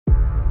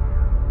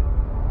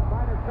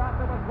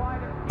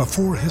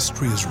Before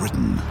history is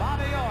written,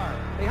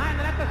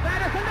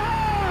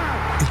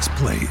 it's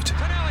played.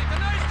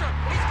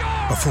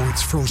 Before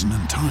it's frozen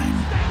in time,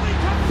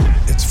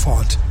 it's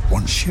fought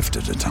one shift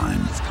at a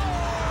time.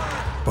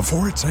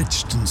 Before it's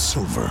etched in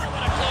silver,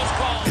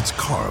 it's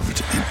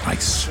carved in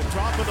ice.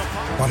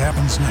 What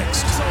happens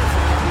next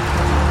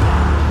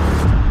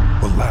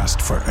will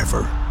last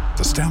forever.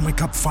 The Stanley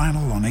Cup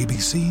Final on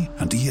ABC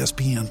and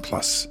ESPN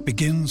Plus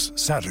begins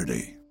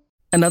Saturday.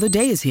 Another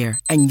day is here,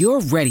 and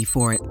you're ready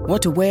for it.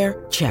 What to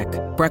wear? Check.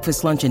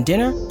 Breakfast, lunch, and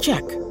dinner?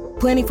 Check.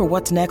 Planning for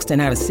what's next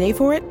and how to save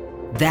for it?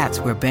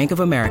 That's where Bank of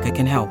America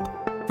can help.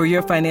 For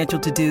your financial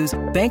to-dos,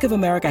 Bank of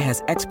America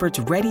has experts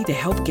ready to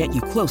help get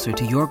you closer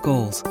to your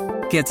goals.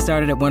 Get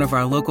started at one of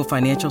our local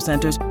financial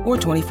centers or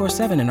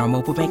 24/7 in our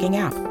mobile banking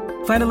app.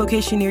 Find a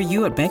location near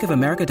you at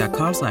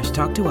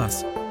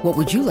bankofamerica.com/talktous. What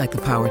would you like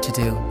the power to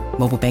do?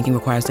 Mobile banking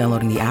requires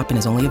downloading the app and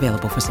is only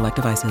available for select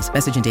devices.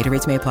 Message and data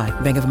rates may apply.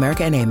 Bank of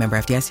America N.A., member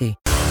FDIC.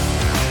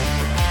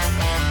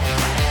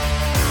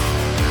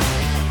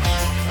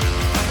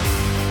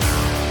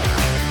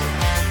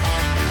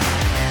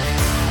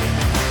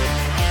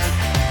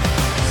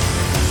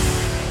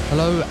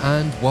 Hello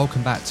and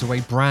welcome back to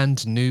a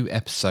brand new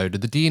episode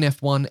of the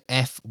DNF1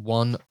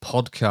 F1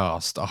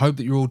 podcast. I hope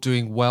that you're all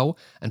doing well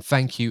and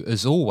thank you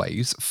as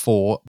always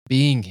for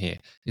being here.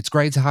 It's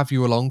great to have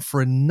you along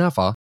for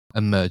another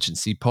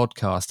emergency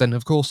podcast. And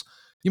of course,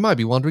 you might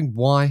be wondering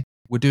why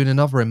we're doing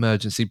another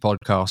emergency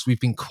podcast. We've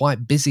been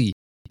quite busy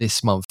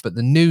this month, but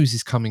the news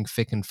is coming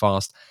thick and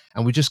fast.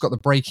 And we just got the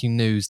breaking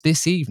news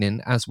this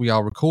evening as we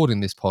are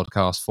recording this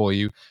podcast for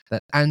you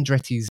that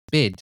Andretti's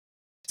bid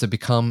to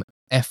become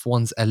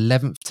F1's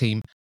 11th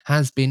team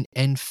has been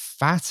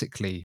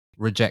emphatically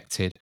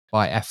rejected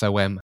by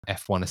FOM,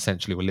 F1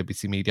 essentially, or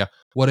Liberty Media,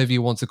 whatever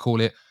you want to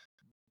call it.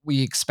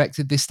 We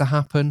expected this to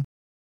happen.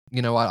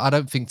 You know, I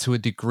don't think to a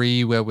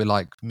degree where we're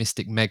like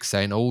Mystic Meg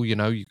saying, oh, you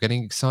know, you're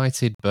getting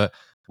excited, but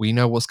we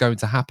know what's going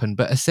to happen.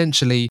 But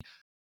essentially,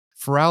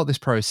 throughout this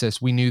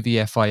process, we knew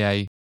the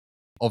FIA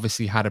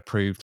obviously had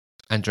approved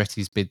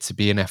Andretti's bid to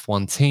be an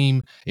F1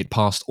 team. It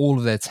passed all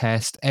of their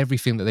tests,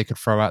 everything that they could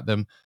throw at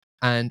them.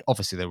 And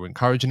obviously they were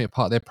encouraging it,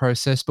 part of their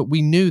process. But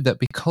we knew that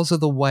because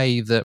of the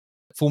way that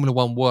Formula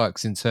One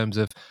works in terms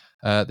of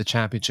the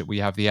championship, we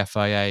have the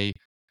FIA,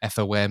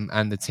 FOM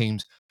and the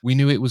teams, we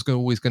knew it was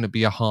always going to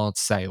be a hard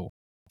sale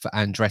for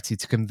Andretti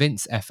to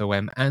convince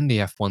FOM and the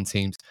F1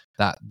 teams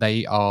that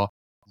they are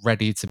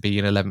ready to be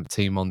an 11th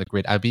team on the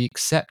grid and be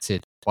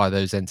accepted by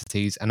those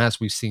entities. And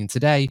as we've seen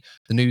today,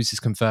 the news has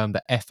confirmed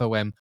that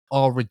FOM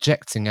are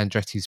rejecting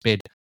Andretti's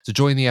bid to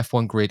join the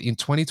F1 grid in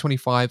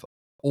 2025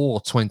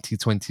 or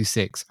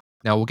 2026.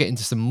 Now, we'll get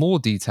into some more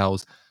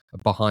details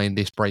behind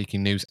this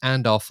breaking news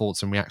and our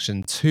thoughts and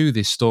reaction to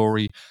this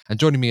story. And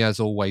joining me, as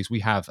always, we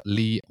have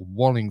Lee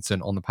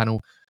Wallington on the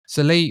panel.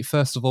 So, Lee,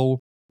 first of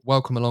all,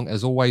 welcome along.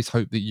 As always,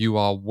 hope that you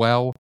are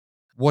well.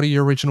 What are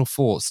your original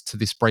thoughts to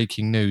this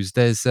breaking news?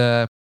 There's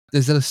a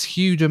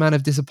huge amount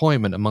of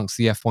disappointment amongst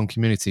the F1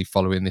 community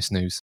following this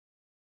news.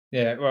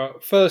 Yeah, well,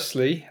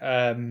 firstly,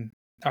 I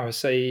would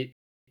say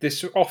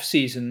this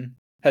off-season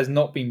has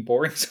not been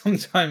boring.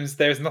 Sometimes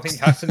there's nothing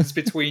happens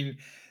between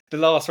the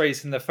last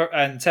race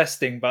and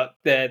testing, but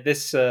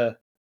this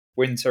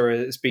winter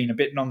has been a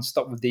bit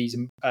non-stop with these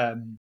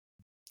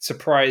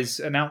surprise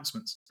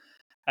announcements.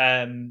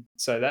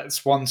 So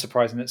that's one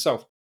surprise in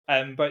itself.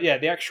 But yeah,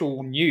 the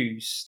actual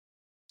news,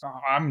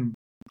 I'm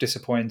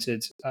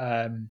disappointed.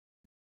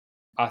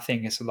 I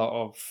think it's a lot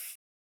of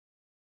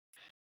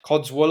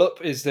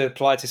codswallop is the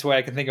politest way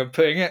I can think of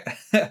putting it.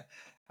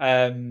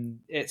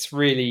 It's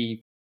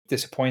really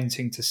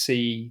disappointing to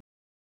see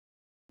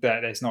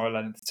that there's not a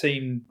 11th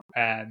team,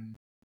 and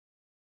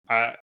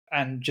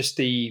just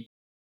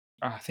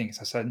I think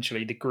it's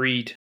essentially the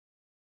greed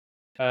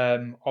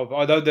of,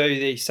 although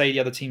they say the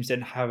other teams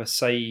didn't have a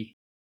say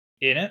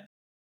in it,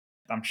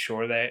 I'm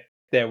sure that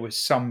there was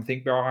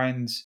something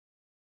behind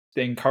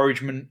the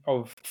encouragement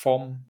of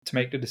FOM to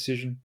make the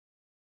decision,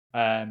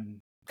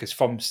 because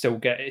FOM still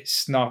get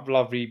its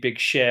lovely big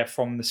share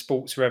from the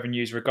sports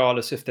revenues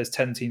regardless if there's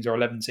 10 teams or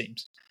 11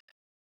 teams.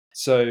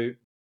 So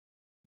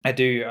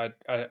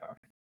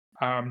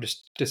I'm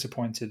just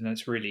disappointed, and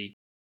it's really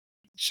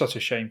such a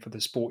shame for the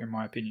sport, in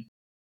my opinion.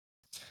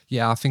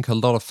 Yeah, I think a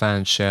lot of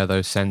fans share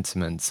those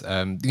sentiments.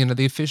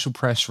 The official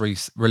press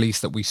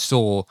release that we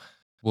saw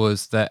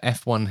was that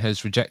F1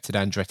 has rejected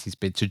Andretti's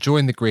bid to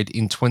join the grid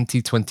in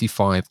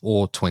 2025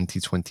 or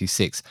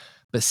 2026,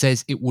 but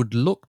says it would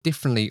look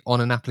differently on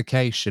an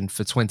application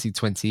for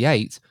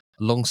 2028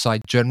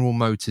 alongside General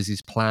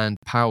Motors' planned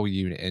power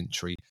unit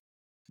entry.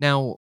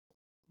 Now,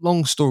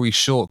 long story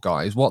short,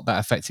 guys, what that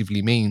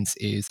effectively means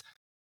is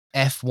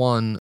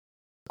F1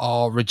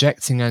 are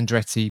rejecting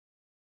Andretti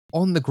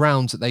on the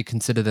grounds that they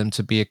consider them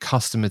to be a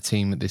customer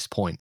team at this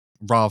point,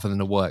 rather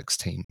than a works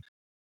team.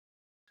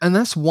 And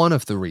that's one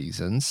of the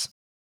reasons.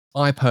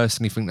 I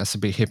personally think that's a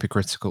bit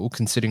hypocritical,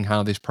 considering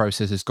how this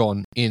process has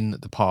gone in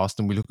the past,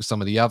 and we look at some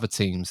of the other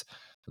teams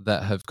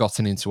that have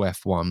gotten into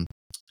F1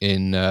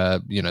 in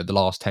the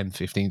last 10,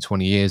 15,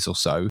 20 years or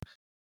so.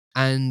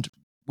 And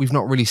we've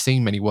not really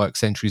seen many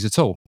works entries at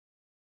all.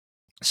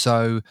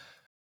 So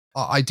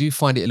I do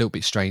find it a little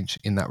bit strange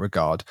in that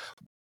regard.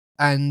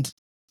 And,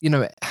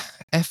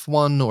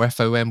 F1 or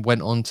FOM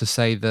went on to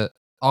say that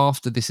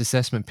after this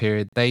assessment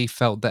period, they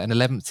felt that an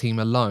 11th team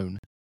alone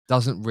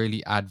doesn't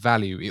really add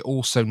value. It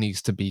also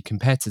needs to be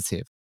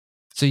competitive.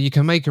 So you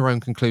can make your own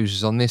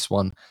conclusions on this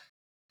one.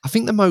 I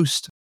think the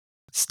most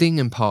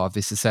stinging part of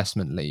this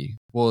assessment, Lee,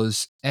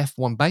 was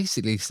F1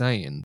 basically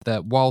saying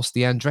that whilst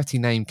the Andretti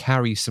name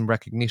carries some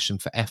recognition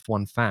for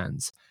F1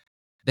 fans,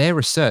 their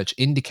research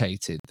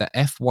indicated that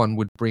F1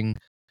 would bring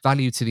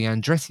value to the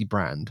Andretti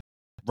brand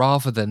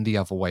rather than the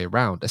other way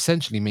around,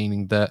 essentially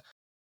meaning that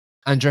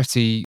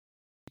Andretti,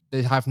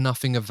 they have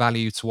nothing of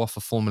value to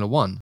offer Formula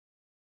One.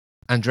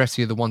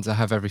 Andretti are the ones that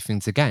have everything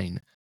to gain.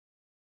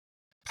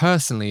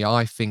 Personally,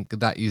 I think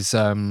that is,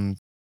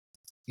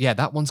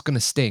 that one's going to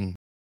sting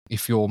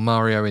if you're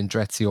Mario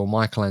Andretti or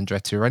Michael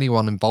Andretti or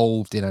anyone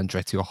involved in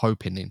Andretti or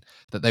hoping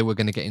that they were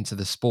going to get into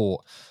the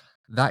sport.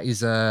 That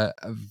is a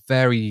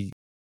very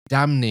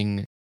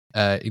damning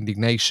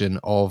indignation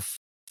of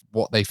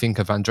what they think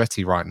of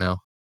Andretti right now.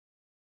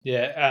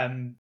 Yeah,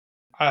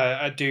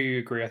 I do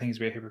agree. I think it's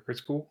a bit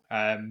hypocritical.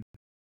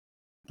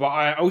 But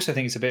I also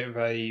think it's a bit of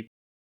a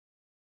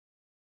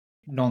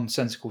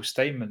nonsensical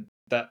statement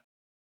that,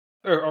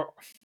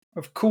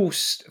 of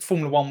course,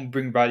 Formula One will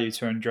bring value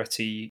to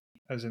Andretti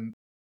as a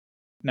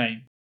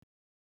name.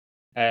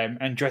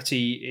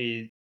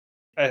 Andretti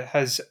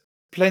has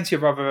plenty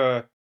of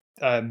other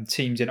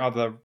teams in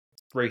other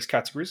race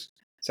categories.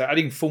 So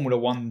adding Formula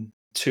One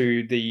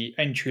to the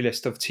entry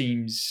list of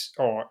teams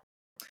or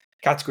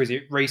categories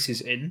it races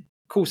in,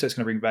 of course, that's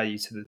going to bring value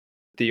to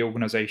the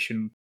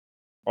organisation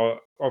of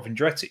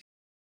Andretti.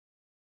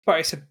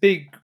 But it's a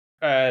big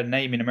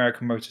name in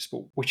American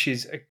motorsport, which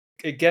is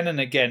again and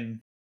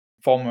again,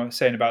 from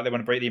saying about they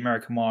want to break the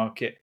American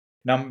market.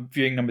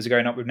 Viewing numbers are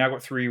going up. We've now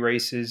got 3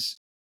 races.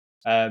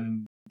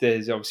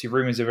 There's obviously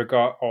rumours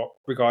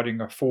regarding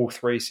a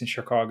 4th race in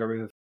Chicago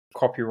with a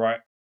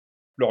copyright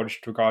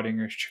lodged regarding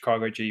a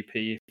Chicago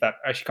GP. If that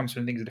actually comes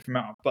from things a different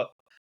matter, but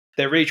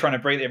they're really trying to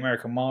break the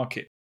American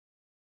market,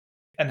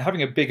 and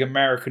having a big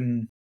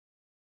American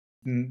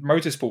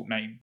motorsport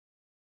name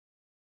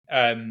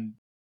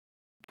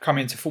come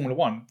into Formula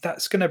One,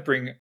 that's going to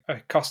bring a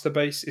customer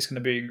base. It's going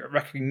to bring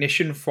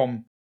recognition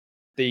from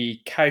the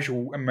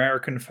casual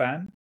American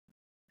fan.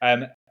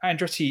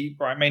 Andretti,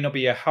 right, may not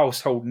be a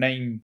household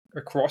name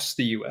across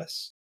the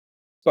US,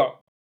 but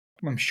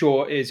I'm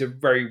sure it is a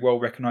very well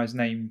recognized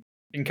name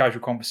in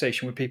casual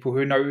conversation with people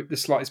who know the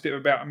slightest bit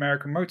about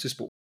American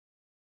motorsport.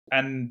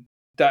 And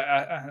that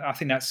I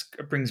think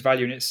that brings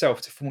value in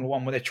itself to Formula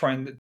One, where they're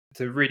trying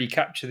to really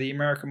capture the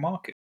American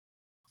market.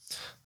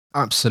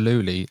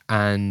 Absolutely.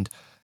 And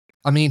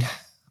I mean,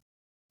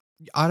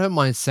 I don't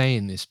mind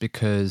saying this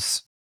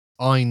because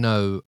I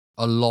know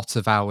a lot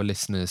of our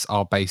listeners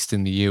are based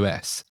in the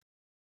US.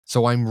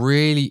 So I'm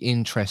really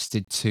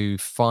interested to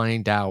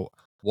find out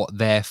what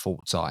their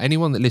thoughts are.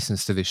 Anyone that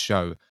listens to this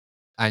show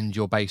and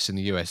you're based in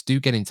the US, do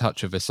get in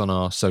touch with us on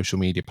our social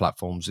media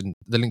platforms, and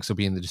the links will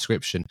be in the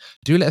description.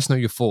 Do let us know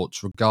your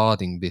thoughts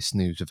regarding this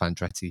news of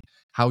Andretti,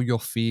 how you're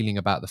feeling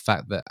about the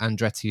fact that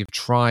Andretti have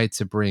tried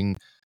to bring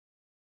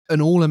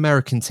an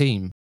all-American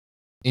team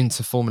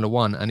into Formula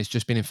One, and it's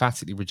just been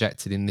emphatically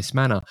rejected in this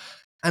manner.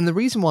 And the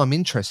reason why I'm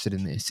interested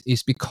in this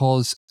is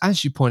because,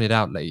 as you pointed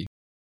out, Lee,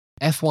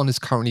 F1 has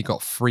currently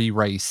got 3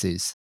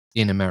 races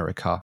in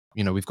America.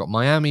 We've got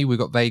Miami, we've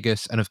got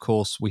Vegas, and of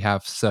course, we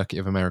have Circuit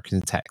of America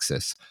in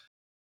Texas.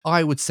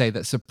 I would say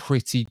that's a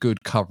pretty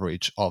good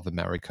coverage of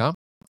America.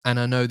 And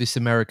I know this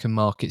American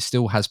market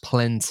still has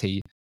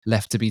plenty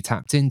left to be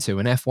tapped into,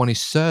 and F1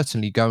 is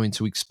certainly going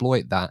to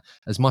exploit that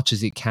as much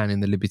as it can in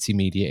the Liberty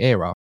Media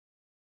era.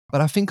 But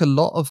I think a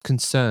lot of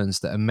concerns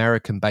that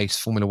American-based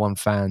Formula One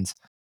fans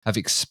have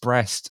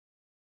expressed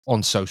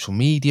on social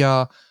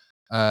media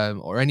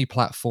or any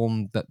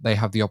platform that they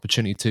have the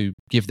opportunity to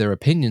give their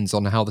opinions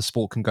on how the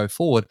sport can go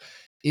forward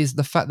is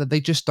the fact that they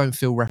just don't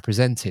feel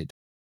represented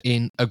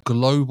in a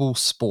global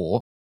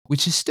sport,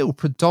 which is still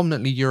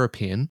predominantly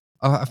European.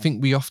 I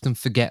think we often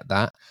forget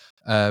that.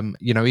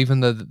 Even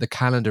though the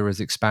calendar has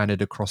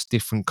expanded across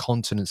different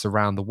continents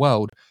around the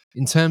world,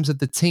 in terms of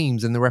the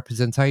teams and the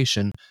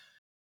representation,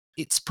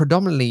 it's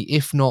predominantly,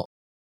 if not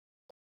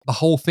the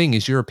whole thing,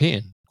 is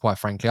European, quite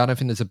frankly. I don't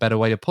think there's a better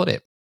way to put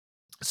it.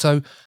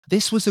 So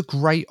this was a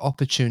great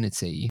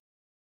opportunity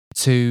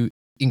to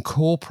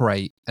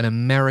incorporate an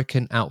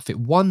American outfit,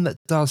 one that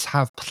does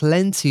have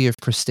plenty of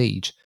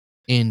prestige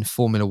in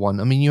Formula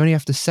One. I mean, you only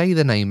have to say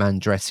the name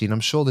Andretti, and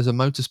I'm sure there's a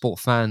motorsport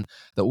fan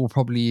that will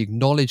probably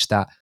acknowledge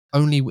that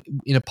only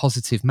in a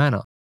positive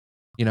manner.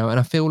 And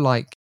I feel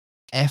like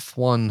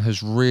F1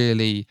 has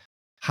really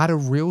had a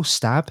real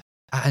stab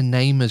at a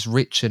name as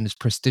rich and as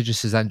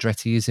prestigious as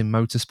Andretti is in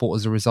motorsport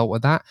as a result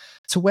of that,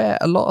 to where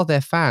a lot of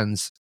their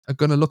fans are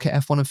going to look at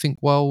F1 and think,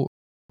 well,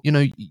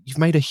 you've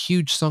made a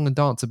huge song and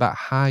dance about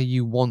how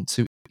you want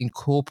to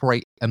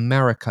incorporate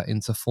America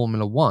into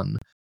Formula One,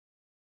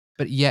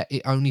 but yet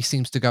it only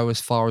seems to go as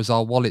far as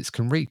our wallets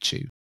can reach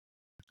you.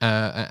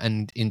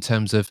 and in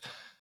terms of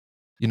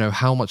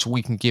how much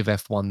we can give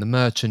F1, the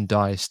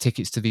merchandise,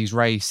 tickets to these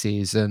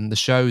races, and the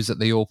shows that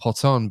they all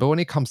put on. But when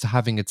it comes to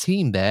having a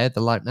team there,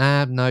 they're like,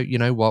 nah, no, you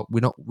know what? We're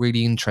not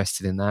really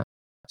interested in that.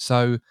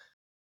 So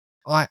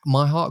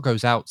my heart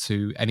goes out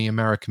to any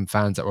American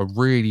fans that were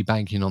really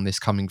banking on this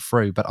coming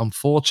through. But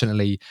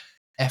unfortunately,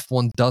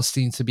 F1 does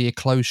seem to be a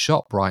closed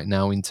shop right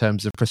now in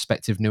terms of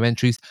prospective new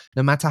entries,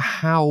 no matter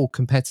how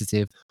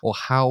competitive or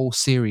how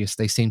serious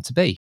they seem to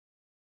be.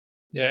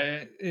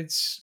 Yeah, it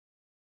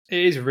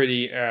is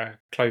really a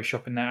closed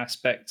shop in that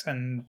aspect.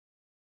 And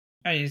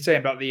you're saying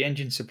about the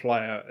engine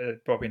supplier,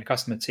 probably in a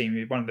customer team,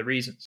 is one of the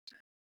reasons.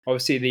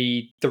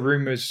 Obviously, the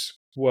rumors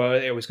were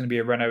it was going to be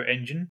a Renault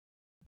engine.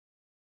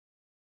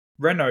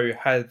 Renault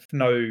have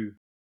no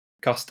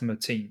customer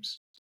teams.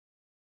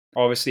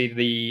 Obviously,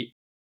 the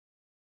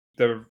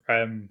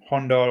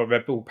Honda or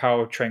Red Bull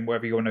powertrain,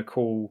 whatever you want to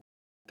call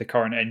the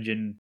current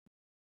engine,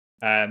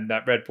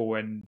 that Red Bull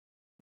and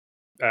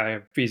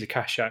Visa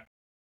Cash App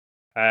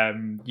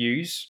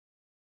use.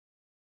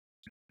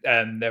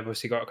 They've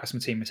obviously got a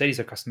customer team. Mercedes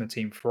have a customer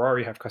team.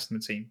 Ferrari have a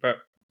customer team, but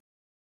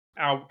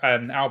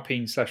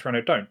Alpine /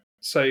 Renault don't.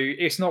 So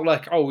it's not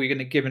like, oh, we're going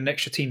to give an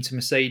extra team to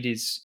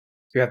Mercedes,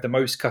 who have the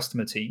most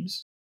customer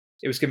teams.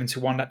 It was given to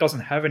one that doesn't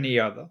have any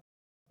other.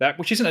 That,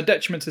 which isn't a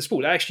detriment to the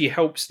sport. It actually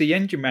helps the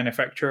engine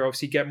manufacturer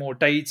obviously get more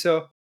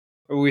data.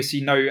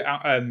 Obviously, no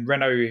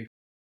Renault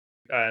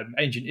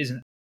engine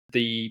isn't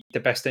the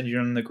best engine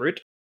on the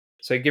grid.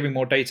 So giving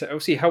more data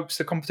obviously helps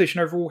the competition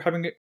overall,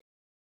 having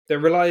the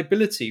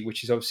reliability,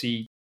 which is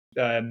obviously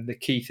the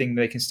key thing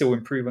they can still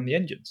improve on the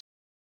engines.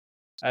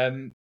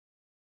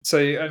 So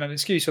an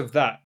excuse of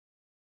that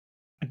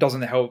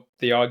doesn't help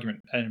the argument,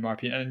 in my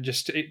opinion, and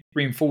just it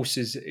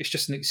reinforces it's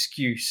just an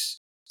excuse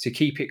to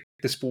keep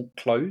the sport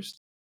closed,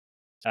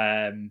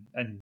 and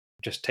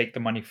just take the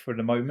money for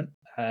the moment.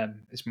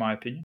 Is my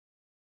opinion.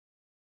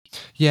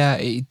 Yeah,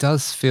 it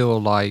does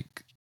feel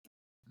like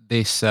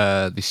this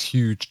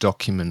huge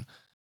document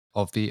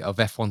of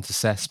F1's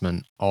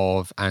assessment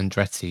of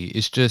Andretti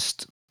is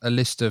just a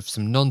list of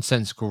some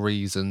nonsensical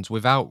reasons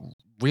without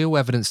real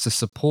evidence to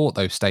support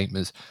those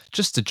statements,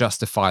 just to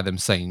justify them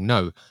saying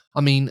no.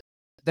 I mean,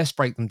 let's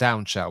break them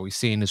down, shall we?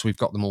 Seeing as we've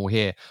got them all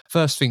here.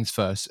 First things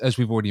first, as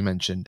we've already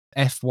mentioned,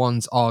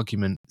 F1's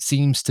argument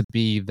seems to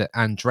be that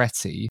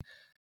Andretti,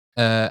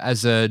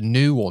 as a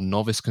new or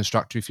novice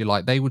constructor, if you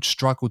like, they would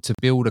struggle to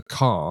build a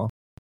car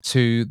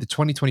to the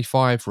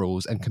 2025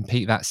 rules and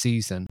compete that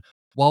season,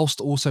 whilst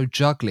also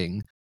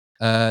juggling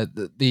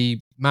the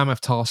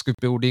mammoth task of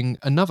building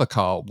another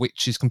car,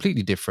 which is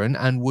completely different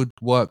and would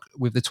work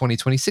with the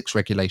 2026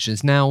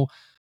 regulations. Now,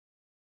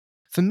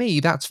 for me,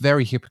 that's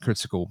very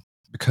hypocritical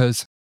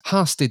because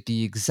Haas did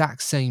the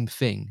exact same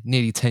thing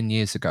nearly 10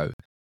 years ago.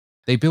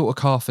 They built a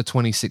car for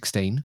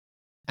 2016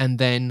 and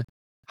then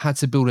had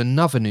to build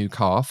another new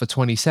car for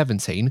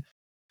 2017.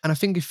 And I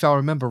think if I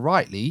remember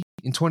rightly,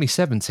 in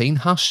 2017,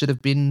 Haas should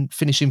have been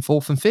finishing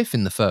fourth and fifth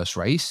in the first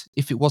race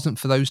if it wasn't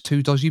for those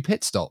two dodgy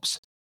pit stops.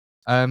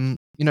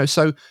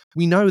 So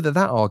we know that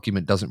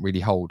argument doesn't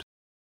really hold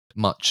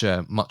much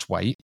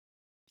weight.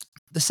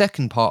 The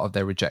second part of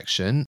their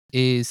rejection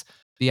is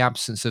the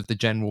absence of the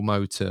General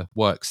Motor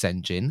Works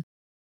engine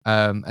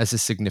as a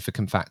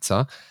significant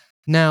factor.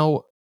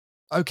 Now,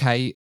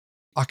 okay,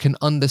 I can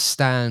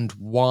understand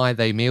why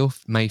they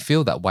may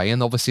feel that way,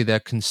 and obviously they're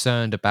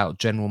concerned about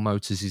General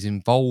Motors'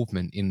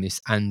 involvement in this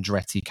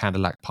Andretti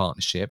Cadillac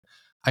partnership.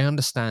 I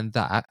understand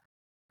that,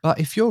 but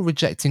if you're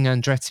rejecting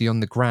Andretti on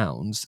the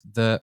grounds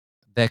that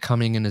they're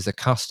coming in as a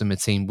customer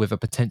team with a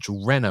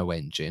potential Renault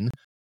engine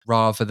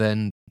rather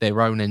than their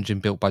own engine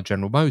built by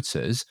General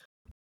Motors,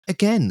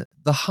 again,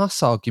 the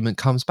Haas argument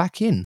comes back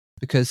in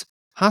because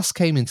Haas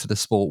came into the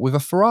sport with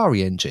a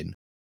Ferrari engine.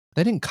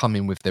 They didn't come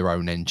in with their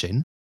own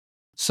engine.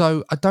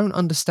 So I don't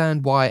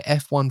understand why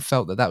F1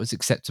 felt that was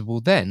acceptable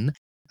then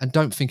and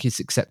don't think it's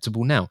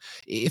acceptable now.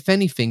 If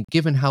anything,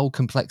 given how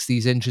complex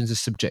these engines are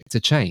subject to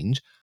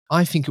change,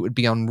 I think it would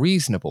be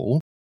unreasonable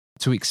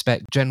to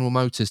expect General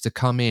Motors to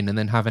come in and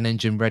then have an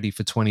engine ready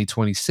for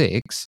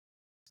 2026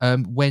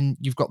 when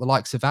you've got the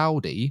likes of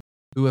Audi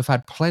who have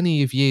had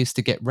plenty of years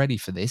to get ready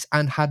for this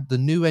and had the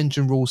new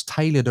engine rules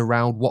tailored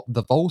around what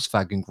the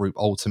Volkswagen Group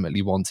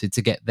ultimately wanted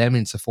to get them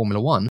into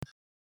Formula One.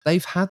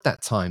 They've had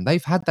that time.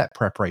 They've had that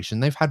preparation.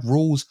 They've had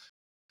rules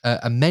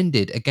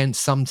amended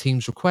against some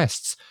teams'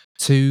 requests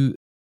to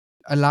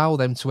allow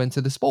them to enter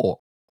the sport.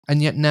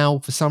 And yet now,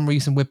 for some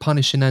reason, we're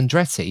punishing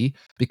Andretti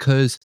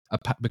because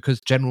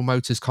General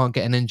Motors can't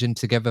get an engine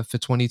together for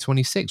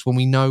 2026 when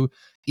we know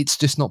it's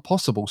just not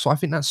possible. So I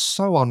think that's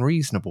so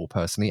unreasonable,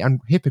 personally, and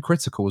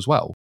hypocritical as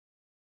well.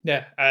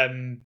 Yeah,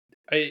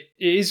 it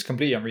is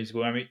completely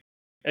unreasonable. I mean,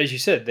 as you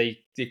said,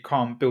 they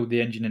can't build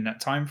the engine in that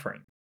time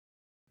frame.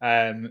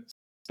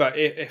 But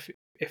if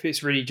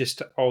it's really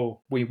just,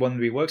 oh, we won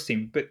the works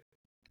team, but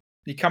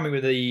you come in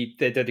with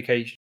their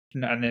dedication,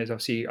 and there's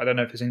obviously, I don't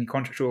know if there's any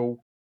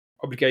contractual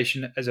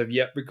obligation as of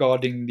yet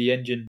regarding the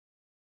engine,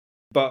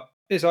 but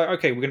it's like,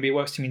 okay, we're going to be a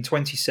works team in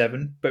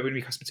 27, but we're going to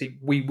be a customer team.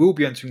 We will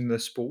be entering the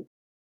sport.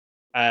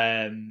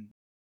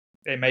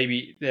 it may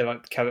be they're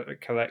like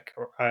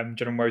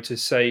General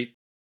Motors say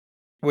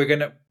we're going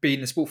to be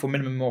in the sport for a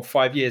minimum of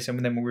 5 years,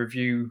 and then we'll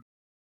review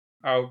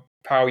our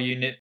power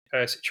unit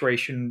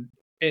situation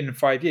in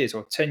 5 years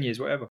or 10 years,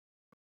 whatever.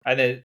 And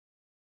then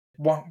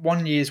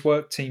 1 year's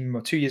work team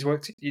or 2 years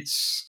work team,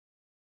 it's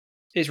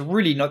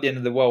really not the end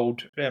of the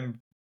world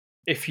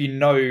if you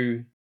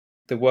know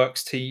the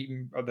works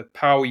team or the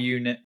power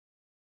unit,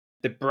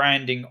 the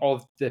branding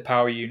of the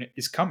power unit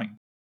is coming.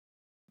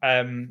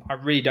 I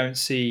really don't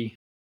see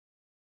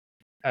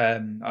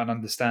and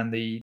understand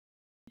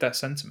that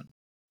sentiment.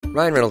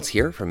 Ryan Reynolds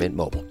here from Mint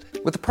Mobile.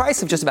 With the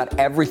price of just about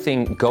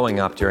everything going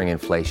up during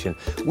inflation,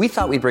 we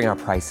thought we'd bring our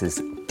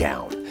prices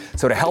down.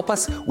 So to help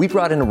us, we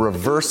brought in a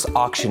reverse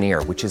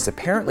auctioneer, which is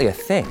apparently a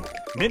thing.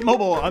 Mint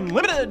Mobile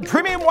Unlimited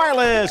Premium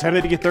Wireless. How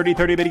to get 30,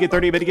 30, bit to get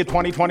 30, bit to get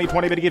 20, 20,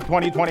 20, bit to get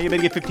 20, 20, bit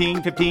to get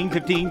 15, 15,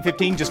 15,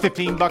 15, just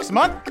 $15 a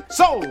month?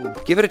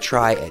 Sold! Give it a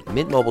try at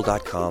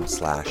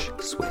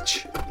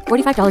mintmobile.com/switch.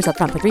 $45 up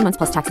front for 3 months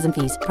plus taxes and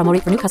fees. Promo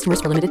rate for new customers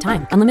for limited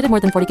time. Unlimited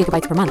more than 40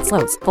 gigabytes per month.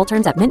 Slows full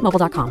terms at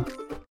mintmobile.com.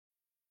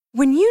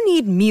 When you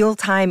need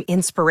mealtime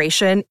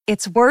inspiration,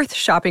 it's worth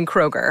shopping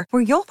Kroger,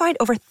 where you'll find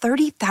over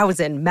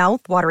 30,000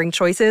 mouth-watering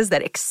choices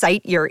that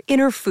excite your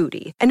inner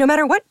foodie. And no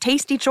matter what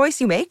tasty choice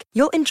you make,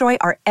 you'll enjoy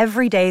our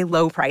everyday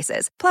low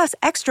prices, plus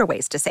extra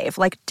ways to save,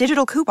 like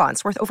digital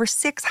coupons worth over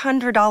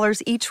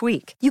 $600 each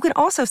week. You can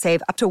also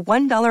save up to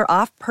 $1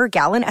 off per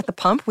gallon at the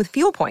pump with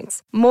fuel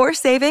points. More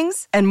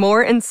savings and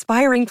more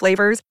inspiring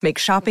flavors make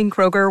shopping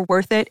Kroger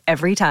worth it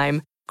every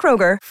time.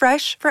 Kroger,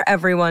 fresh for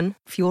everyone.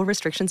 Fuel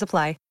restrictions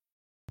apply.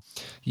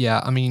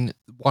 Yeah, I mean,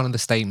 one of the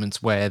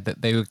statements where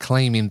that they were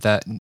claiming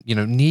that, you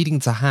know, needing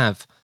to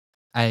have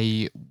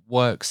an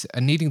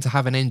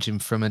engine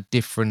from a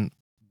different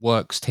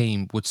works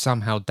team would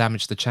somehow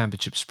damage the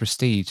championship's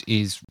prestige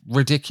is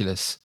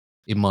ridiculous,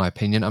 in my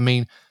opinion. I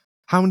mean,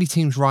 how many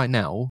teams right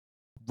now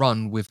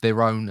run with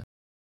their own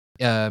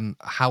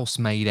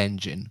house-made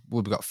engine?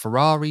 Well, we've got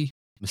Ferrari,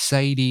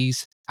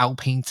 Mercedes,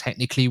 Alpine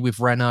technically with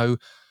Renault.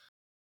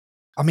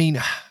 I mean,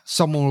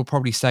 someone will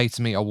probably say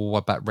to me, oh, well,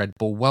 what about Red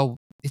Bull? Well,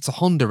 it's a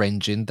Honda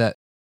engine that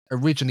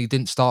originally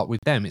didn't start with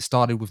them. It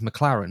started with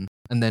McLaren,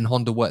 and then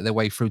Honda worked their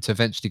way through to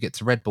eventually get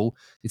to Red Bull.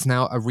 It's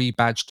now a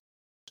rebadged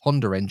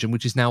Honda engine,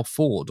 which is now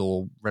Ford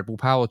or Red Bull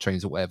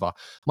powertrains or whatever.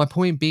 My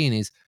point being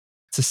is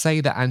to say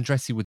that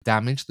Andretti would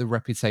damage the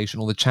reputation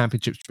or the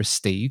championship's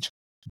prestige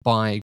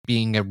by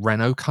being a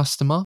Renault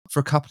customer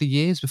for a couple of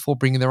years before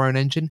bringing their own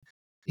engine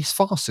is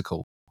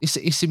farcical.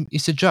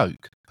 It's a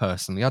joke,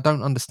 personally. I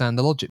don't understand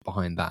the logic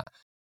behind that.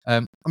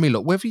 I mean,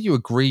 look, whether you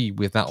agree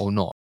with that or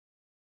not,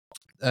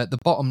 the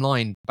bottom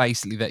line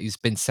basically that has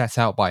been set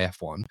out by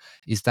F1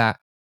 is that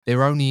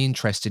they're only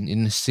interested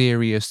in a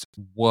serious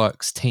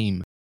works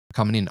team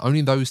coming in.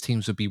 Only those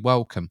teams would be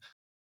welcome.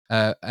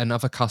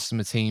 Another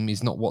customer team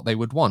is not what they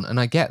would want. And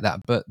I get that,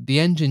 but the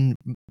engine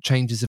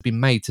changes have been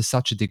made to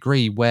such a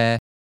degree where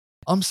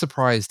I'm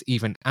surprised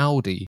even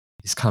Audi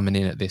is coming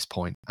in at this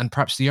point. And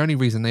perhaps the only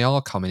reason they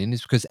are coming in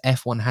is because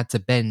F1 had to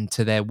bend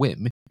to their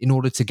whim in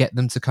order to get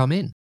them to come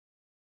in.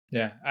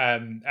 Yeah,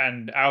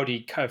 and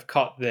Audi have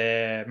cut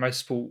their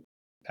motorsport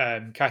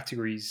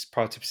categories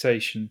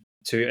participation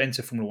to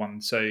enter Formula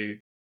One. So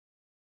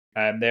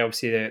they're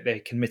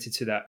committed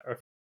to that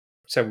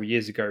several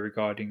years ago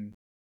regarding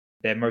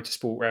their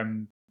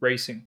motorsport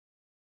racing.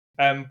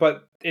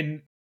 But I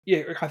think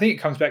it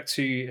comes back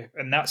to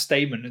in that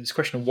statement and this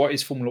question of what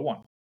is Formula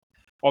One.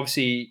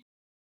 Obviously,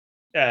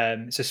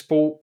 it's a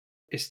sport,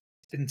 it's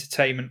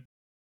entertainment,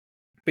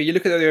 but you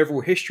look at the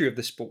overall history of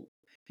the sport.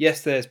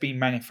 Yes, there's been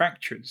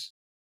manufacturers,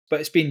 but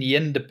it's been the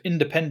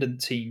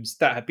independent teams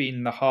that have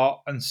been the heart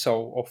and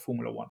soul of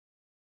Formula One.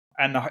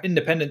 And the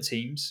independent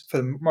teams,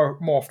 for more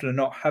often than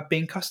not, have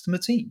been customer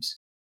teams.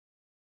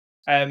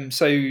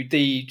 So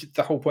the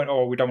whole point,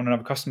 we don't want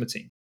another customer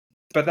team.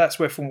 But that's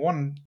where Formula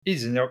One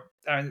is. And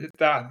I think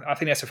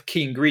that's a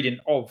key ingredient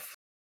of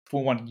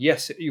Formula One.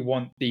 Yes, you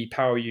want the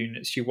power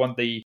units, you want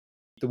the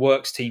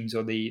works teams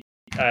or the...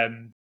 or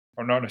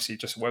not necessarily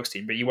just a works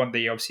team, but you want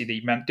the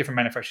different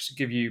manufacturers to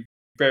give you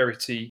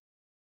variety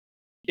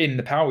in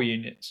the power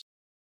units.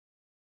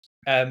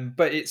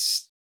 But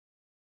it's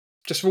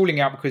just ruling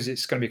out because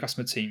it's going to be a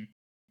customer team.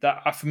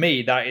 That for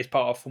me, that is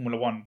part of Formula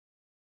One.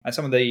 And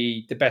some of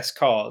the best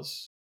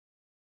cars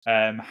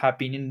have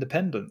been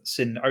independents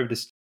over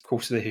the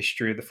course of the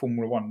history of the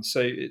Formula One.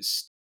 So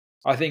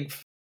I think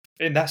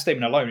in that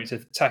statement alone, it's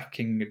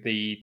attacking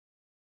the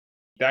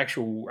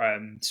actual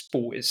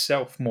sport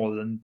itself more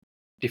than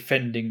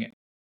defending it.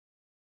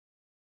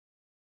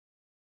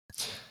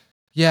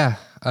 Yeah,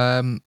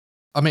 I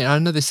mean, I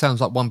know this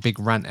sounds like one big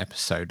rant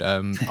episode.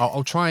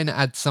 I'll try and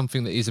add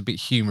something that is a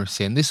bit humorous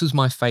here. And this was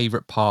my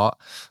favourite part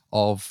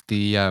of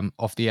the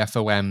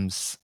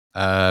FOM's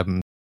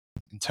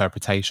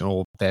interpretation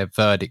or their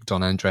verdict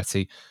on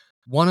Andretti.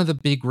 One of the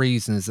big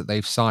reasons that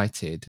they've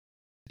cited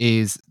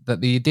is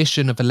that the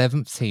addition of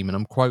 11th team, and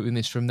I'm quoting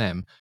this from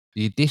them,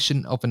 the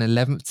addition of an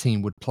 11th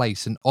team would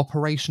place an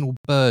operational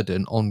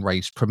burden on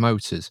race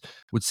promoters,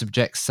 would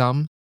subject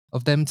some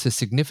of them to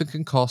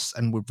significant costs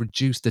and would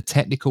reduce the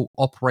technical,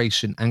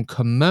 operation, and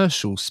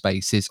commercial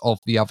spaces of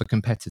the other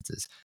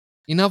competitors.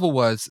 In other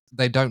words,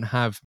 they don't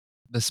have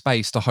the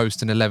space to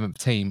host an 11th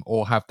team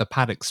or have the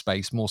paddock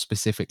space more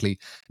specifically.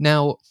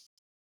 Now,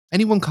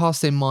 anyone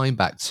cast their mind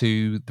back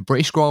to the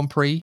British Grand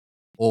Prix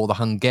or the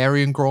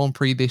Hungarian Grand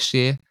Prix this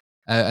year,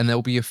 and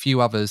there'll be a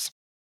few others,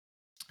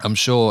 I'm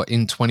sure,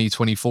 in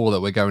 2024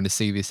 that we're going to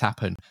see this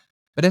happen.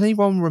 But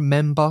anyone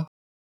remember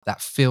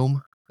that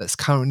film that's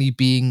currently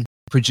being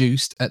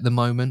produced at the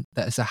moment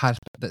that's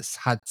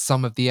had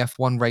some of the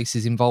F1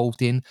 races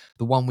involved in,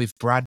 the one with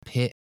Brad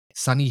Pitt,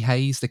 Sonny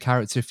Hayes, the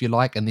character if you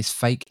like, and this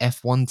fake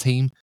F1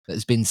 team that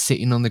has been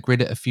sitting on the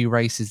grid at a few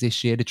races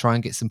this year to try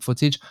and get some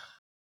footage?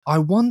 I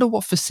wonder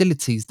what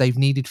facilities they've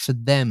needed for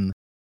them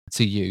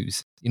to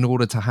use in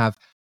order to have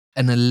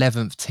an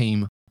 11th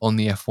team on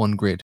the F1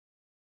 grid.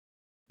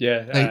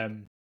 Yeah,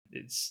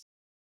 it's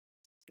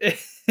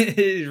it's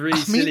really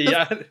silly.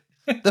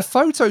 The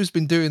photo's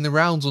been doing the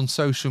rounds on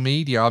social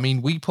media. I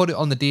mean, we put it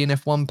on the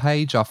DNF1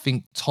 page. I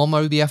think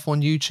Tomo, the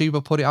F1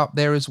 YouTuber, put it up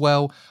there as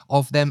well,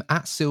 of them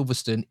at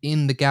Silverstone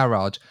in the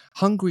garage.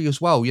 Hungary as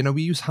well. You know,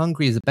 we use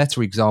Hungary as a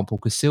better example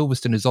because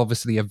Silverstone is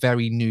obviously a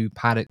very new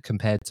paddock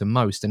compared to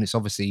most, and it's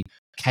obviously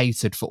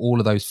catered for all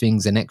of those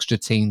things and extra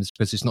teams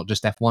because it's not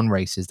just F1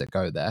 races that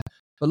go there.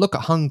 But look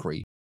at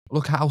Hungary.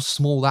 Look at how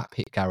small that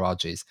pit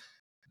garage is.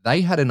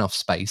 They had enough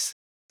space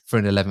for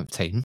an 11th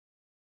team.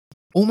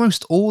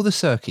 Almost all the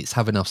circuits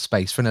have enough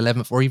space for an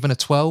 11th or even a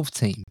 12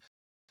 team.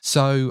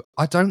 So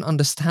I don't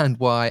understand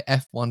why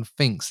F1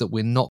 thinks that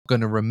we're not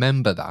going to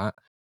remember that.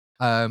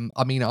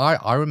 I mean,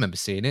 I remember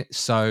seeing it,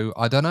 so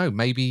I don't know.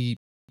 Maybe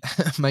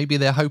maybe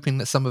they're hoping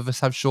that some of us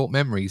have short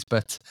memories,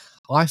 but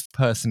I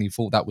personally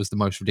thought that was the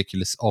most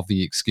ridiculous of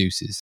the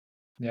excuses.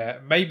 Yeah,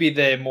 maybe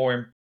they're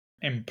more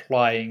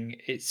implying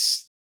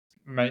it's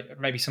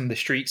maybe some of the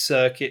street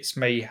circuits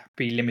may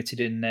be limited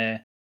in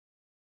their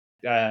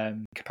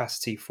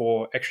capacity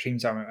for extra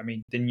teams. I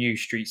mean, the new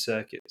street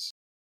circuits.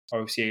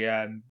 Obviously,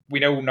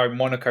 we all know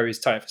Monaco is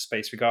tight for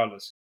space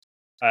regardless.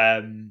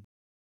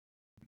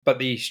 But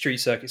the street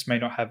circuits may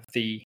not have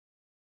the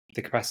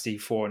capacity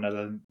for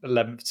another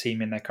 11th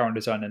team in their current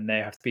design, and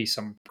there have to be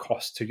some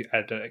cost to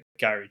add a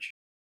garage.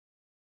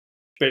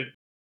 But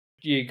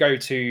you go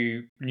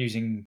to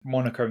using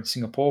Monaco and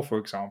Singapore, for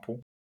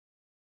example,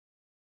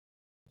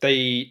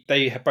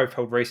 they have both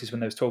held races when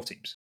there was 12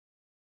 teams.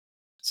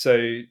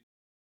 So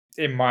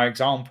in my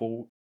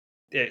example,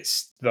 it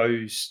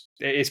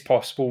is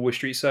possible with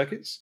street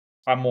circuits.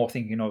 I'm more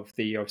thinking of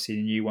obviously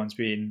the new ones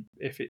being,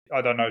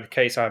 I don't know the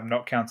case, I have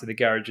not counted the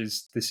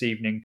garages this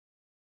evening,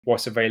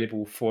 what's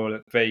available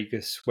for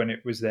Vegas when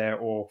it was there,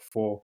 or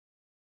for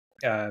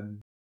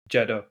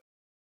Jeddah,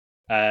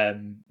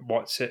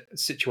 what's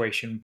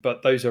situation.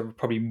 But those are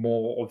probably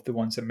more of the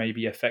ones that may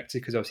be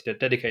affected because obviously they're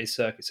dedicated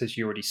circuits, as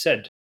you already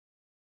said,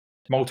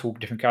 multiple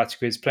different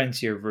categories,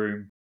 plenty of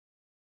room.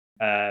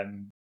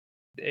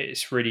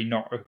 It's really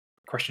not a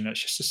question.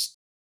 It's just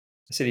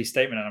a silly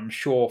statement, and I'm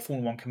sure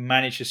Formula One can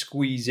manage to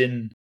squeeze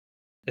in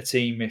a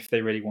team if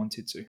they really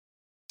wanted to.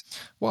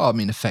 Well, I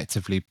mean,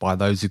 effectively, by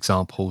those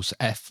examples,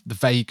 the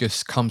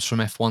Vegas comes from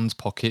F1's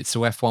pocket,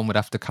 so F1 would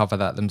have to cover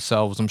that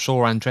themselves. I'm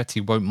sure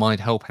Andretti won't mind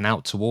helping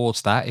out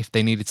towards that if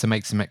they needed to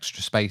make some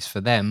extra space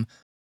for them.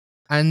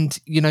 And,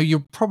 you know,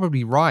 you're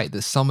probably right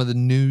that some of the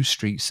new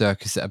street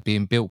circuits that are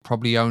being built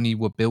probably only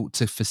were built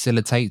to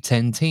facilitate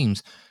 10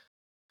 teams.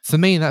 For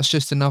me, that's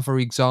just another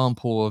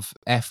example of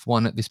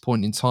F1 at this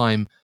point in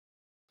time.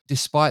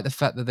 Despite the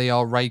fact that they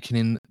are raking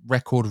in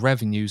record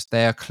revenues,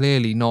 they are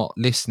clearly not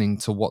listening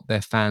to what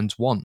their fans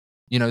want.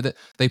 You know, that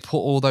they put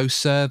all those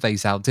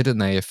surveys out, didn't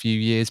they, a few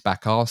years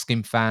back,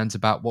 asking fans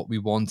about what we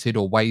wanted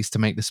or ways to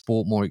make the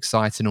sport more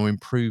exciting or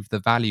improve the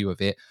value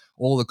of it,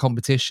 or the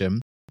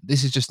competition.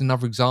 This is just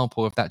another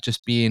example of that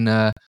just being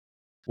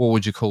what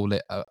would you call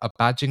it, a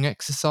badging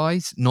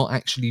exercise, not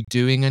actually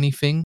doing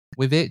anything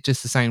with it,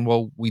 just saying,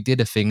 well, we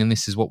did a thing and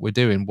this is what we're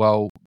doing.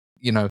 Well,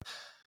 you know,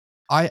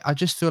 I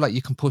just feel like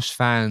you can push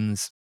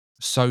fans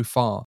so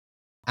far.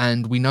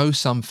 And we know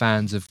some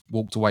fans have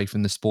walked away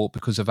from the sport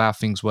because of how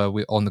things were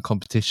on the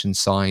competition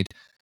side.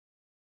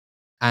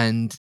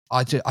 And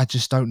I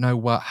just don't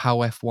know how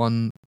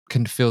F1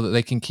 can feel that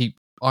they can keep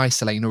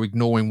isolating or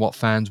ignoring what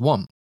fans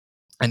want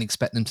and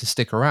expect them to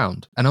stick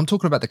around. And I'm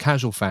talking about the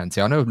casual fans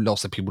here. I know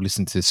lots of people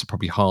listen to this are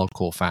probably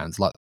hardcore fans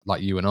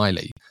like you and I,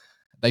 Lee.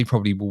 They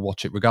probably will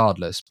watch it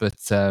regardless. But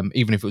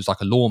even if it was like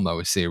a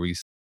lawnmower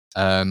series,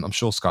 I'm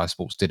sure Sky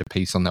Sports did a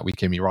piece on that with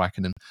Kimi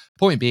Räikkönen.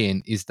 Point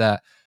being is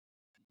that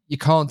you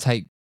can't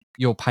take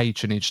your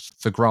patronage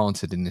for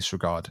granted in this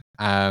regard.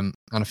 And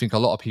I think a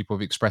lot of people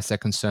have expressed their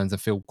concerns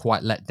and feel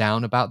quite let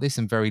down about this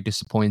and very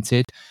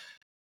disappointed.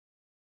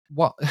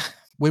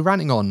 We're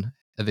ranting on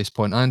at this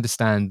point. I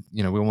understand,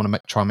 you know, we want to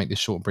try and make this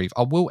short and brief.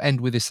 I will end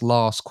with this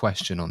last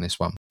question on this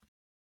one.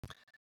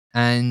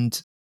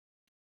 And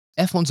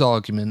F1's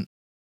argument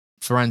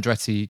for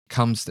Andretti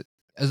comes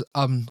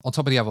on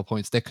top of the other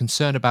points. They're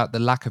concerned about the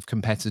lack of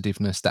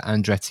competitiveness that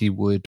Andretti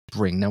would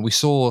bring. Now, we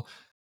saw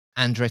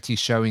Andretti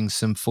showing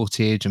some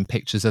footage and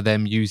pictures of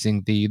them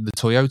using the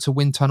Toyota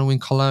wind tunnel in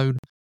Cologne,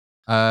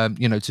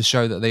 to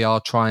show that they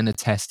are trying to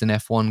test an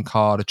F1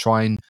 car, to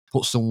try and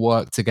put some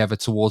work together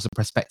towards a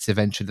prospective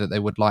entry that they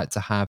would like to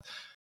have,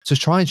 to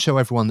try and show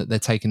everyone that they're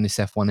taking this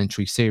F1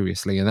 entry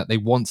seriously and that they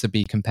want to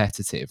be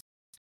competitive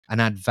and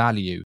add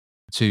value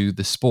to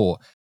the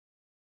sport.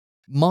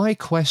 My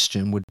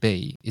question would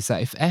be, is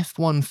that if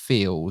F1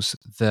 feels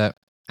that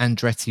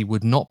Andretti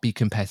would not be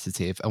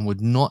competitive and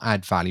would not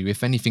add value,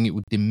 if anything, it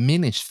would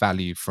diminish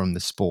value from the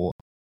sport,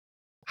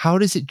 how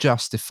does it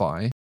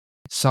justify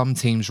some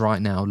teams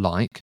right now,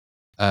 like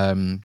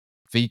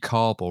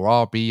VCarb or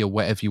RB or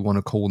whatever you want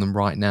to call them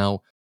right now,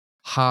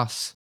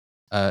 Haas,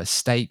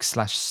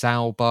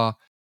 Stake/Sauber,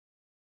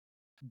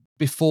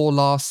 before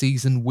last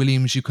season,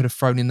 Williams you could have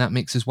thrown in that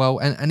mix as well.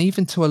 And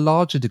even to a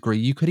larger degree,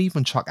 you could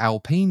even chuck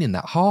Alpine in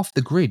that. Half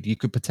the grid, you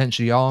could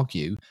potentially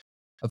argue,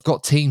 have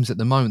got teams at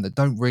the moment that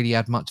don't really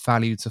add much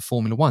value to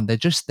Formula One. They're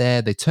just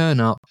there, they turn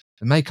up,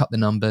 they make up the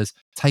numbers,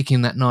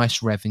 taking that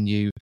nice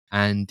revenue,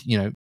 and,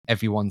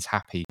 everyone's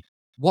happy.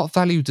 What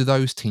value do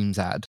those teams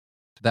add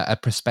that a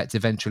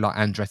prospective entry like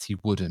Andretti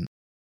wouldn't?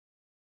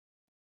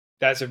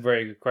 That's a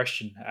very good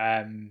question.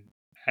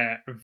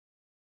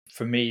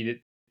 For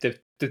me,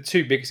 the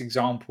two biggest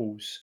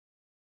examples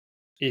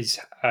is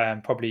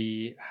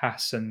probably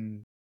Haas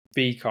and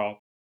VCarb,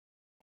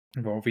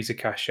 or Visa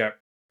Cash App,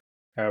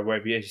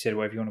 whatever, as you said,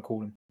 whatever you want to call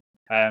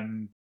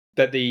them.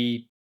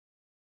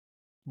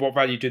 What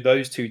value do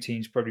those two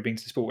teams probably bring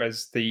to the sport?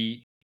 As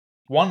the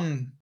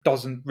one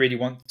doesn't really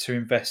want to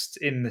invest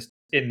in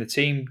the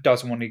team,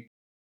 doesn't want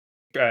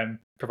to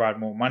provide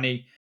more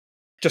money,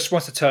 just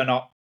wants to turn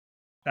up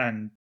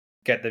and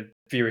get the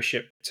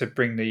viewership to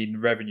bring the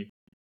revenue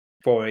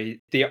for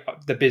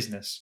the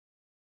business.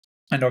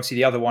 And obviously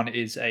the other one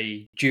is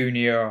a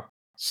junior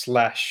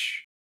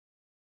slash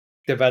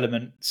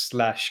development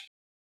slash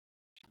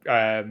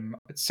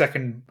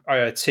second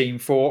team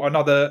for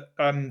another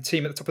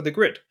team at the top of the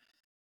grid.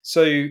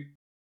 So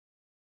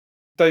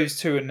those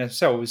two in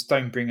themselves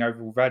don't bring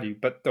overall value,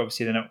 but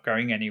obviously they're not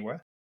going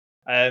anywhere.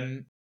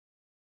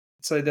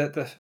 So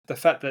the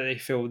fact that they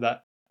feel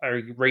that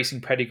a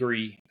racing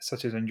pedigree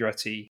such as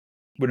Andretti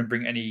wouldn't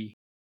bring any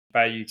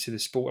value to the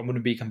sport and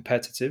wouldn't be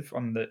competitive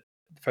on the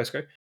first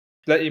go.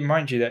 Let me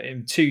remind you that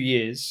in 2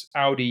 years,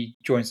 Audi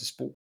joins the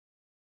sport.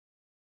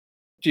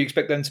 Do you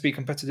expect them to be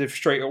competitive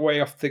straight away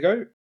off the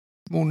go?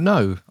 Well,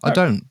 no, I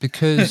don't,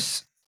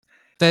 because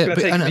it's going to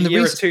take them a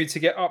year or two to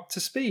get up to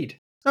speed.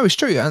 No, it's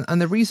true.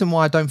 And the reason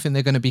why I don't think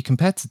they're going to be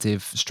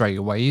competitive straight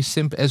away is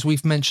simple. As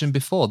we've mentioned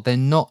before,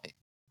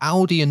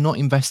 Audi are not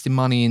investing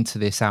money into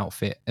this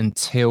outfit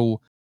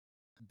until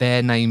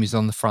their name is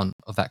on the front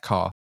of that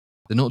car.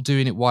 They're not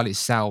doing it while it's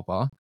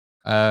Sauber.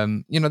 They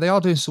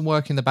are doing some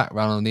work in the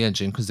background on the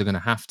engine because they're going to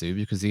have to,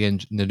 because the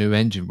new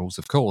engine rules,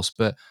 of course.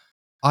 But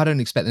I don't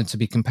expect them to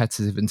be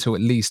competitive until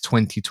at least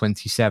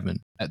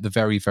 2027 at the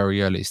very,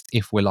 very earliest,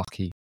 if we're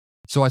lucky.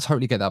 So I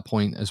totally get that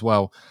point as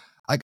well.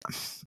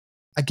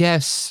 I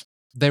guess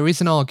there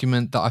is an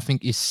argument that I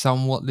think is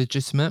somewhat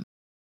legitimate.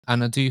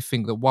 And I do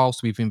think that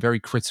whilst we've been very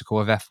critical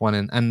of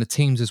F1 and the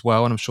teams as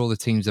well, and I'm sure the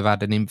teams have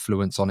had an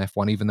influence on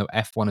F1, even though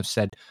F1 have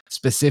said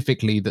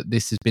specifically that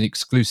this has been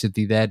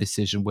exclusively their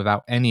decision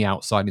without any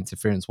outside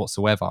interference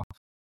whatsoever.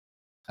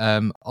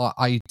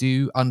 I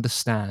do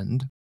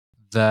understand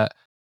that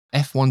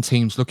F1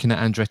 teams looking at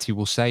Andretti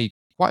will say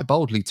quite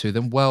boldly to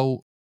them,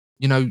 well,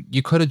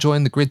 you could have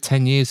joined the grid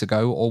 10 years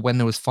ago, or when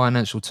there was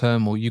financial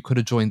turmoil, you could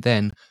have joined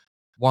then.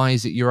 Why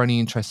is it you're only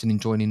interested in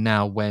joining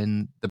now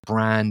when the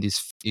brand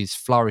is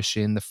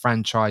flourishing, the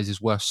franchise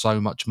is worth so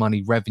much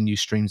money, revenue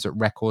streams at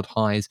record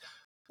highs,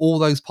 all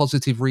those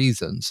positive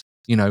reasons?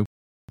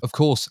 Of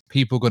course,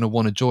 people are going to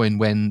want to join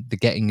when the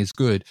getting is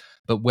good,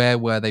 but where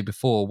were they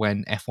before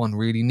when F1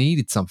 really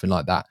needed something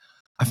like that?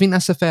 I think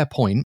that's a fair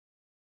point,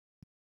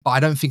 but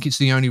I don't think it's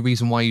the only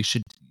reason why you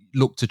should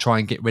look to try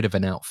and get rid of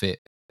an outfit.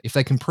 If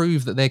they can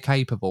prove that they're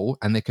capable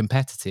and they're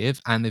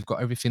competitive and they've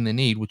got everything they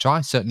need, which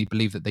I certainly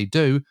believe that they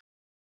do,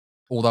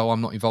 although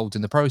I'm not involved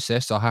in the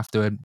process, so I have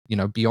to,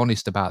 be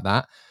honest about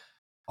that.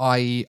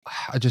 I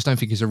just don't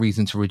think there's a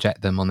reason to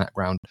reject them on that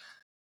ground.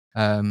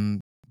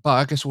 But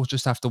I guess we'll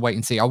just have to wait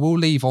and see. I will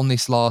leave on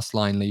this last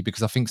line, Lee,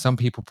 because I think some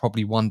people are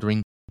probably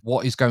wondering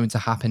what is going to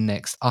happen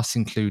next, us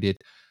included.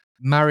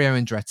 Mario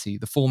Andretti,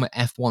 the former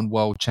F1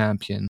 world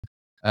champion,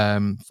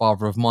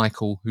 father of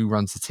Michael, who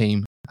runs the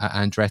team at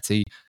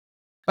Andretti,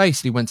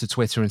 basically went to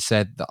Twitter and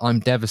said that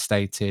I'm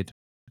devastated.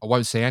 I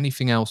won't say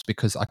anything else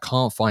because I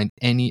can't find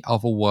any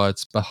other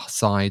words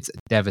besides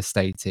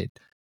devastated.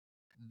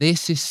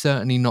 This is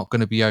certainly not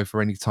going to be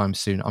over anytime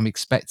soon. I'm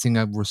expecting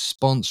a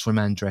response from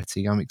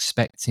Andretti. I'm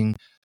expecting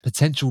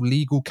potential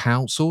legal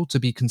counsel to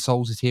be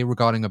consulted here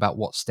regarding about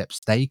what steps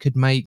they could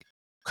make.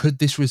 Could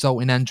this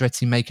result in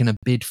Andretti making a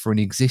bid for an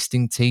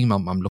existing team?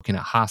 I'm looking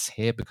at Haas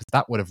here because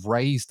that would have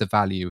raised the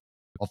value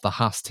of the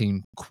Haas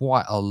team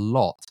quite a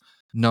lot,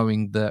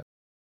 knowing that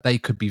they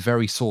could be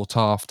very sought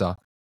after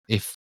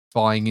if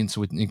buying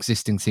into an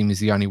existing team is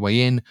the only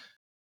way in.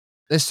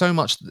 there's so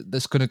much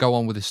that's going to go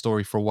on with this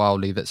story for a while,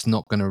 Lee, that's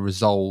not going to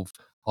resolve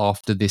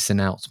after this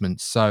announcement.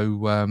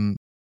 So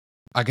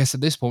I guess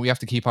at this point we have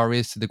to keep our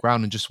ears to the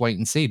ground and just wait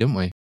and see, don't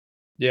we?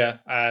 Yeah,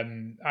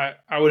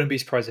 I wouldn't be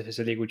surprised if it's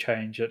a legal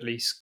change, at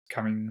least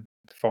coming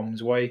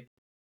FOM's way.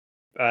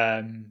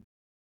 But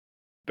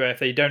if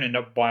they don't end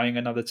up buying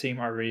another team,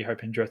 I really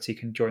hope Andretti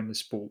can join the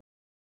sport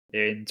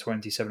in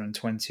 27 and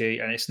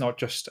 28. And it's not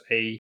just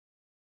a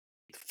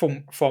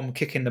FOM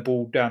kicking the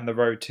ball down the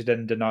road to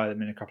then deny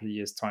them in a couple of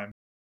years' time.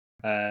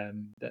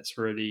 That's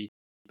really,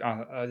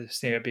 I just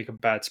think it'd be a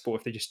bad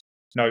sport if they just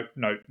no,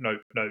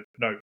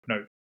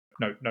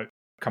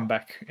 come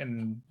back,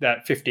 and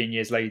that 15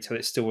 years later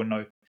it's still a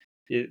no.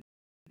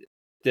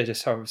 They're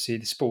just, obviously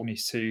the sport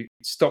needs to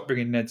stop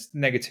bringing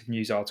negative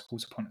news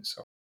articles upon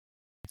itself.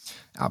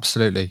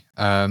 Absolutely.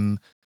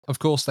 Of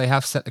course, they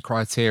have set the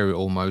criteria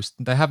almost.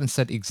 They haven't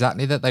said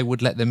exactly that they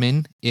would let them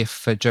in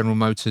if General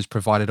Motors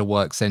provided a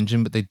works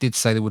engine, but they did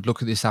say they would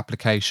look at this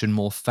application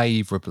more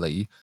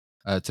favourably,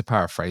 to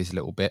paraphrase a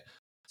little bit.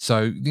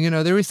 So,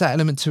 there is that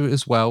element to it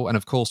as well. And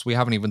of course, we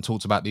haven't even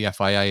talked about the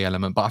FIA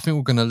element, but I think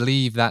we're going to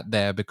leave that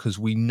there because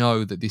we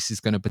know that this is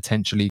going to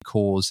potentially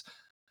cause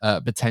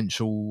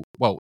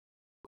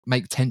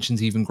make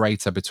tensions even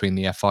greater between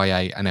the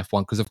FIA and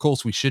F1. Because, of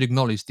course, we should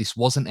acknowledge this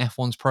wasn't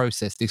F1's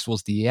process. This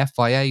was the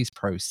FIA's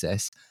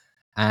process.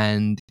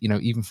 And,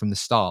 even from the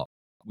start,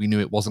 we knew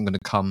it wasn't going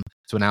to come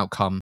to an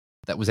outcome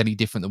that was any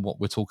different than what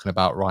we're talking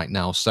about right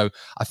now. So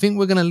I think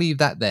we're going to leave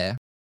that there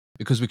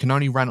because we can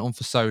only rant on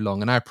for so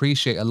long. And I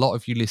appreciate a lot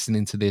of you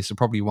listening to this are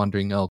probably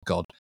wondering, oh,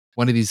 God,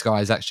 when are these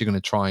guys actually going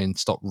to try and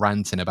stop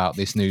ranting about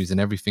this news and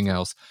everything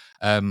else?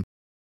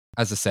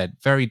 As I said,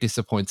 very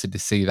disappointed to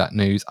see that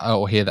news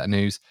or hear that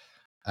news.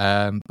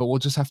 But we'll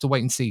just have to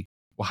wait and see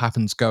what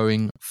happens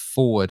going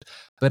forward.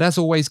 But as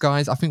always,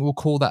 guys, I think we'll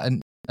call that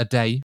a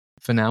day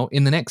for now.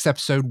 In the next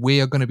episode, we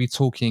are going to be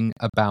talking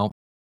about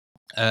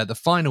the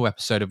final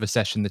episode of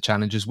Recession the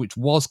Challengers, which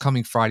was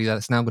coming Friday.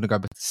 That's now going to go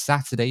back to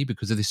Saturday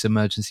because of this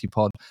emergency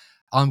pod.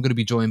 I'm going to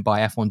be joined by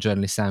F1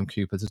 journalist Sam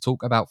Cooper to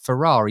talk about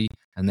Ferrari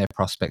and their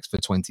prospects for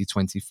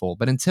 2024.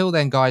 But until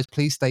then, guys,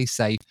 please stay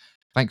safe.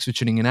 Thanks for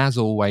tuning in as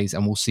always,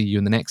 and we'll see you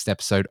in the next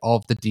episode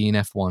of the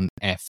DNF1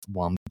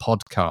 F1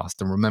 podcast.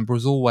 And remember,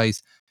 as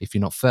always, if you're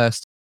not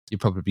first, you're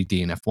probably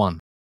DNF1.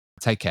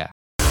 Take care.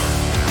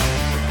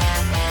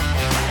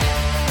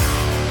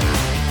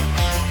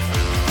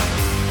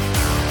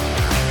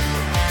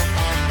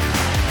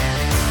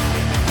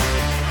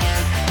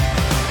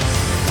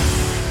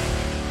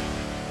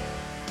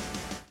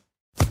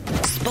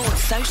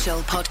 Sports Social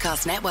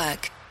Podcast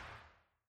Network.